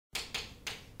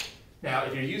Now,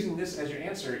 if you're using this as your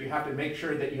answer, you have to make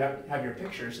sure that you have your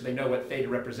picture so they know what theta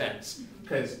represents.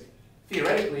 Because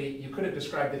theoretically, you could have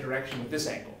described the direction with this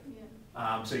angle.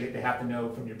 Yeah. So they have to know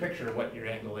from your picture what your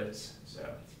angle is. So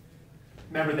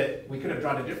remember that we could have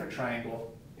drawn a different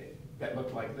triangle that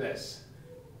looked like this.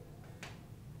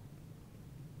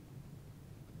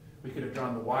 We could have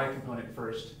drawn the y component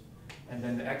first, and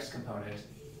then the x component.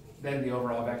 Then the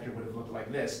overall vector would have looked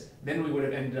like this. Then we would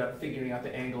have ended up figuring out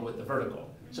the angle with the vertical.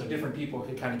 So different people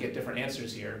could kind of get different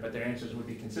answers here, but their answers would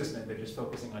be consistent. They're just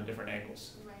focusing on different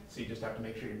angles. Right. So you just have to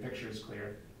make sure your picture is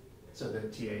clear so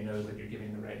that TA knows that you're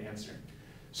giving the right answer.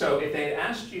 So if they had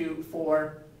asked you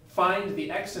for find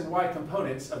the x and y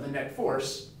components of the net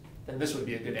force, then this would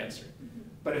be a good answer.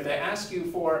 But if they ask you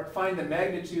for find the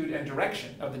magnitude and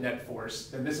direction of the net force,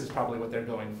 then this is probably what they're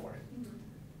going for.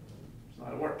 It's a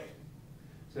lot of work.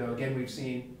 So again, we've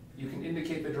seen you can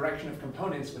indicate the direction of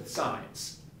components with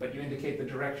signs, but you indicate the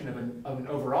direction of an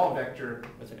overall vector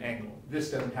with an angle.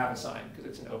 This doesn't have a sign because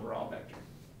it's an overall vector.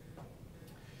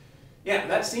 Yeah,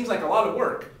 that seems like a lot of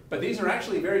work, but these are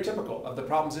actually very typical of the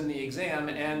problems in the exam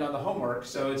and on the homework,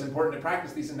 so it's important to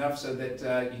practice these enough so that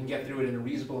you can get through it in a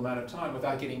reasonable amount of time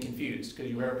without getting confused, because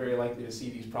you are very likely to see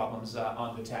these problems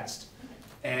on the test.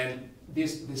 And the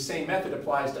same method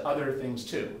applies to other things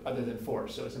too, other than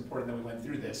force, so it's important that we went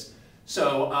through this.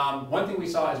 So one thing we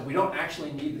saw is we don't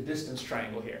actually need the distance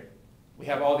triangle here. We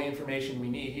have all the information we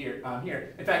need here.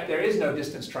 In fact, there is no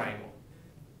distance triangle.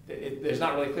 It's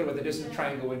not really clear what the distance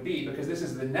triangle would be because this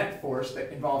is the net force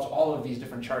that involves all of these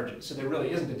different charges. So there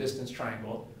really isn't a distance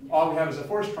triangle. All we have is a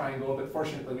force triangle, but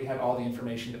fortunately we have all the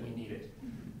information that we needed.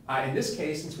 In this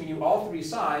case, since we knew all three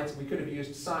sides, we could have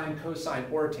used sine, cosine,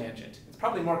 or tangent. It's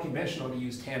probably more conventional to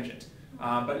use tangent,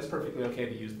 but it's perfectly okay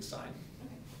to use the sine.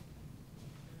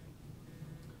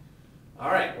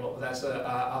 All right, well, that's a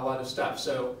lot of stuff.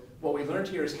 So what we learned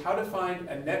here is how to find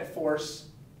a net force,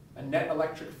 a net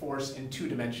electric force in 2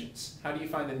 dimensions. How do you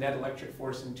find the net electric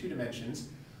force in 2 dimensions?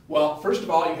 Well, first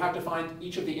of all, you have to find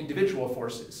each of the individual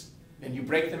forces. Then you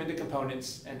break them into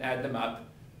components and add them up.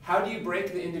 How do you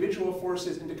break the individual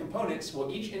forces into components?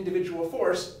 Well, each individual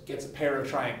force gets a pair of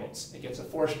triangles. It gets a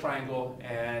force triangle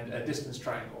and a distance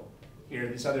triangle. Here,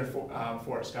 this other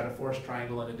force got a force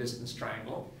triangle and a distance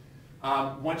triangle.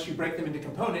 Once you break them into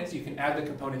components, you can add the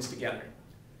components together.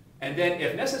 And then,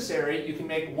 if necessary, you can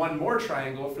make one more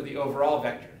triangle for the overall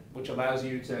vector, which allows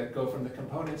you to go from the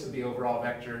components of the overall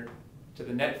vector to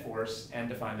the net force and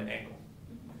to find an angle.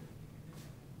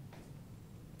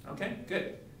 Okay,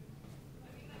 good.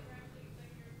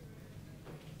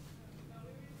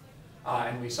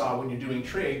 And we saw when you're doing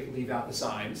trig, leave out the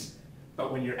signs.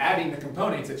 But when you're adding the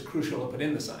components, it's crucial to put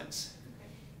in the signs.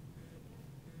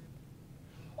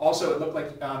 Also, it looked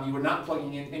like you were not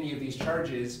plugging in any of these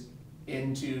charges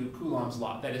into Coulomb's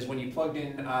law. That is, when you plugged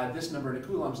in this number into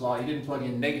Coulomb's law, you didn't plug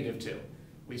in -2.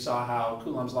 We saw how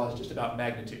Coulomb's law is just about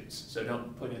magnitudes, so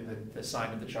don't put in the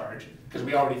sign of the charge, because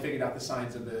we already figured out the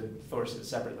signs of the forces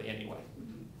separately anyway.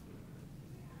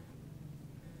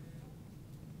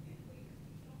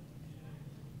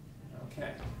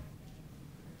 Okay.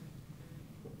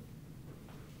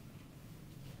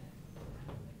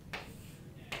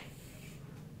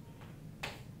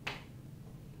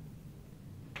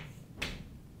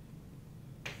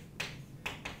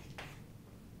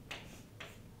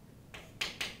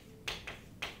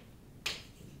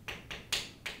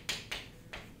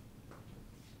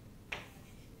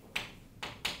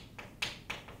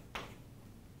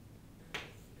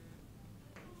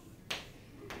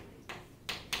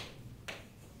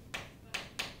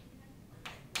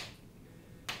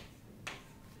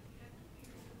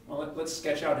 Let's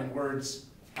sketch out in words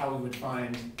how we would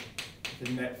find the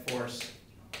net force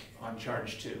on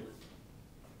charge 2. Okay.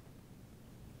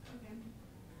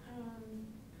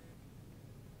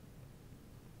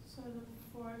 So the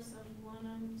force of 1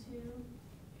 on 2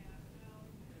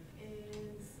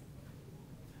 is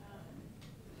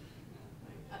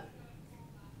up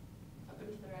and to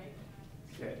the right.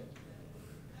 Good.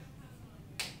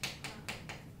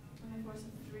 And the force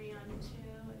of 3 on 2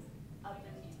 is up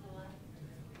and to the left.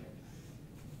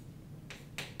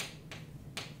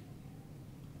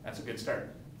 That's a good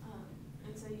start.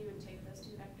 And so you would take those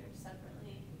 2 vectors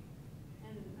separately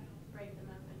and break them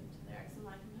up into their x and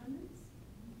y components,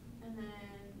 and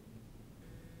then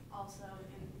also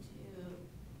into their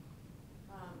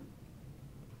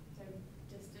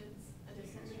a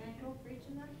distance triangle for each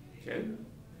of them. Good.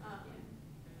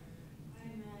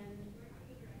 And then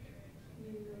you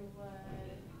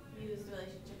would use the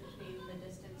relationship between the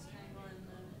distance triangle and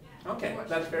the Okay, force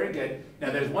that's very good.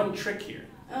 Now there's one trick here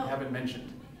that I Oh. haven't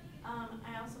mentioned.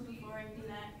 I also, before I do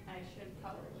that, I should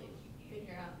probably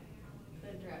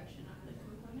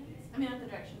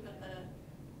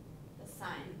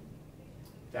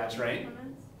That's right.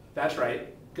 components. That's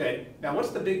right. Good. Now what's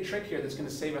the big trick here that's going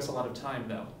to save us a lot of time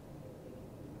though?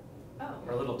 Oh.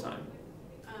 Or a little time?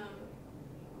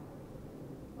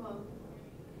 Well,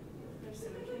 there's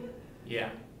symmetry. Yeah.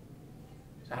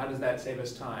 So how does that save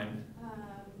us time?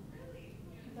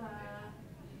 The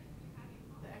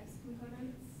x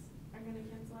components are going to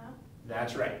cancel out.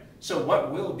 That's right. So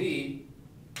what will be,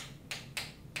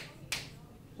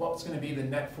 what's going to be the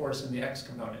net force in the x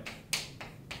component?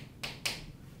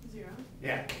 0.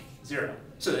 Yeah, 0.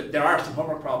 So there are some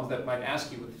homework problems that might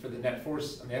ask you for the net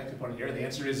force on the x component here. The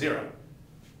answer is 0.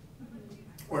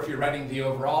 Or if you're writing the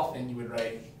overall thing, you would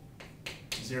write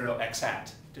 0 x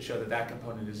hat to show that that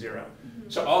component is 0.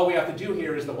 So all we have to do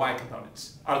here is the y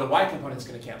components. Are the y components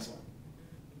going to cancel?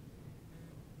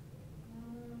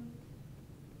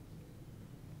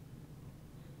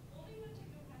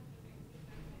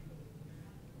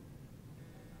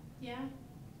 Yeah,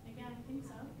 again, I think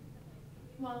so.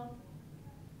 Well,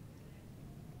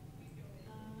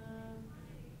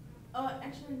 oh,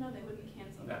 actually, no, they wouldn't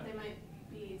cancel. No. They might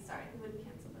be, sorry, they wouldn't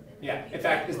cancel, but they might Yeah, be in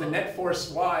fact, is the equal. net force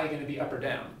y going to be up or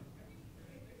down?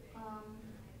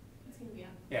 It's going to be up.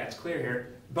 Yeah, it's clear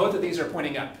here. Both of these are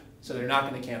pointing up, so they're not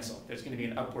going to cancel. There's going to be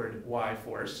an upward y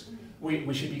force.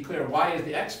 We should be clear, why is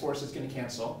the x force that's going to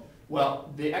cancel?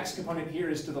 Well, the x component here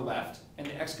is to the left, and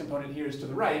the x component here is to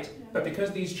the right, but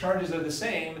because these charges are the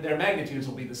same, their magnitudes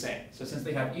will be the same. So since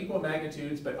they have equal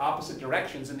magnitudes but opposite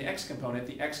directions in the x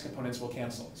components will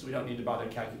cancel, so we don't need to bother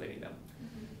calculating them.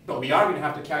 But we are going to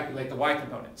have to calculate the y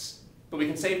components. But we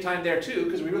can save time there too,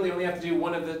 because we really only have to do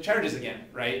one of the charges again,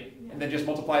 right? Yeah. And then just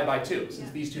multiply by 2, since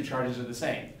Yeah. these two charges are the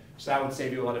same. So that would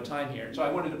save you a lot of time here. So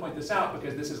I wanted to point this out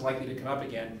because this is likely to come up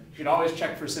again. You should always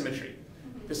check for symmetry.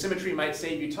 The symmetry might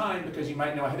save you time because you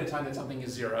might know ahead of time that something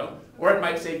is 0, or it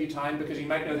might save you time because you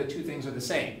might know that two things are the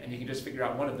same, and you can just figure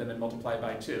out one of them and multiply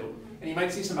by 2. And you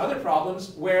might see some other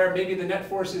problems where maybe the net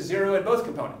force is 0 in both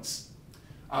components.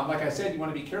 Like I said, you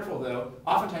want to be careful though.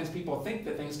 Oftentimes people think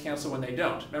that things cancel when they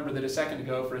don't. Remember that a second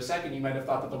ago, for a second, you might have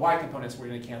thought that the y components were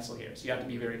going to cancel here. So you have to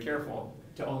be very careful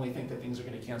to only think that things are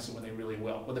going to cancel when they really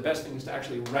will. Well, the best thing is to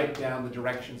actually write down the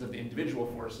directions of the individual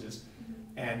forces,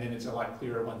 and then it's a lot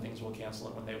clearer when things will cancel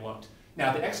and when they won't.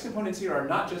 Now, the x components here are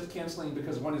not just canceling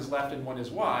because one is left and one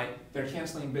is y. They're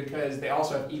canceling because they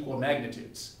also have equal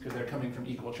magnitudes, because they're coming from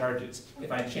equal charges. If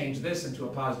I change this into a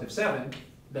positive 7,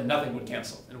 then nothing would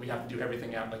cancel, and we have to do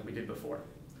everything out like we did before.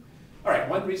 All right,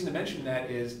 one reason to mention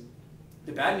that is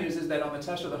the bad news is that on the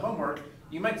test or the homework,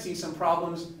 you might see some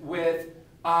problems with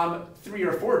 3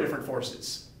 or 4 different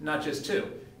forces, not just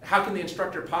 2. How can the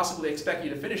instructor possibly expect you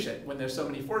to finish it when there's so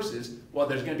many forces? Well,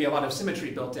 there's going to be a lot of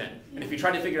symmetry built in. And if you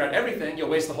try to figure out everything, you'll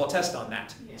waste the whole test on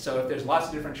that. Yeah. So if there's lots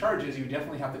of different charges, you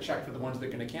definitely have to check for the ones that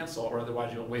are going to cancel, or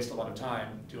otherwise you'll waste a lot of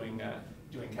time doing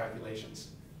calculations.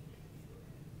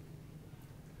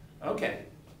 Okay,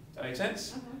 does that make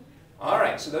sense? All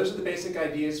right, so those are the basic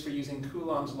ideas for using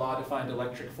Coulomb's law to find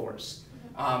electric force.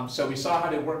 So we saw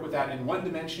how to work with that in 1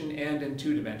 dimension and in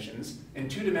 2 dimensions. In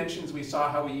 2 dimensions, we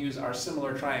saw how we use our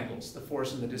similar triangles, the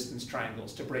force and the distance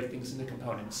triangles, to break things into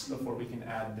components before we can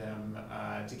add them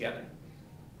together.